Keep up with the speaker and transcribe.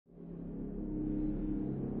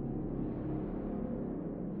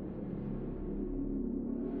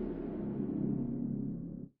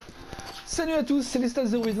Salut à tous, c'est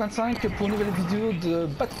Lestat0825 pour une nouvelle vidéo de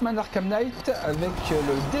Batman Arkham Knight avec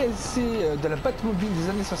le DLC de la Batmobile des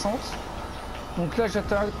années 60. Donc là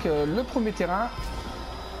j'attaque le premier terrain.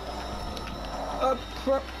 Hop,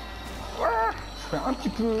 je fais un petit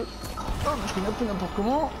peu, hop, je connais un peu n'importe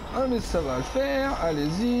comment, ah, mais ça va le faire,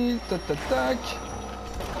 allez-y, tac tac tac.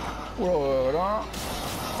 Voilà,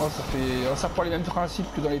 oh, ça reprend les mêmes principes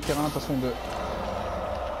que dans les terrains de toute façon de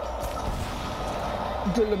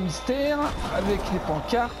le mystère, avec les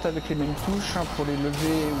pancartes, avec les mêmes touches hein, pour les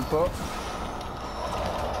lever ou pas.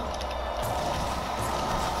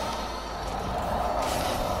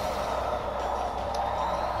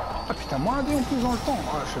 Ah putain, moins un dé en plus dans le temps.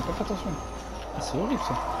 Ah, je fais pas fait attention. Ah, c'est horrible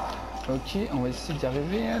ça. Ok, on va essayer d'y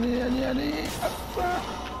arriver. Allez, allez, allez. Hop.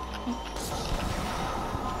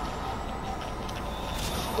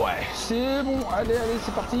 Ouais, c'est bon. Allez, allez,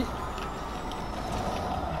 c'est parti.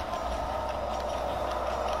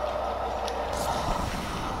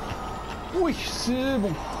 Oui, c'est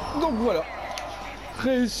bon. Donc voilà.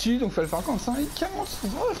 Réussi. Donc il fallait faire comme ça. Et 40.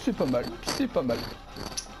 Oh, c'est pas mal. C'est pas mal.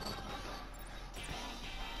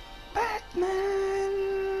 Batman.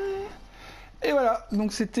 Et voilà.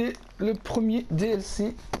 Donc c'était le premier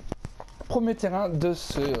DLC. Premier terrain de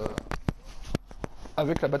ce...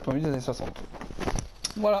 avec la Batmobile des années 60.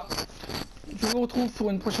 Voilà. Je vous retrouve pour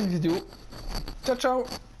une prochaine vidéo. Ciao, ciao.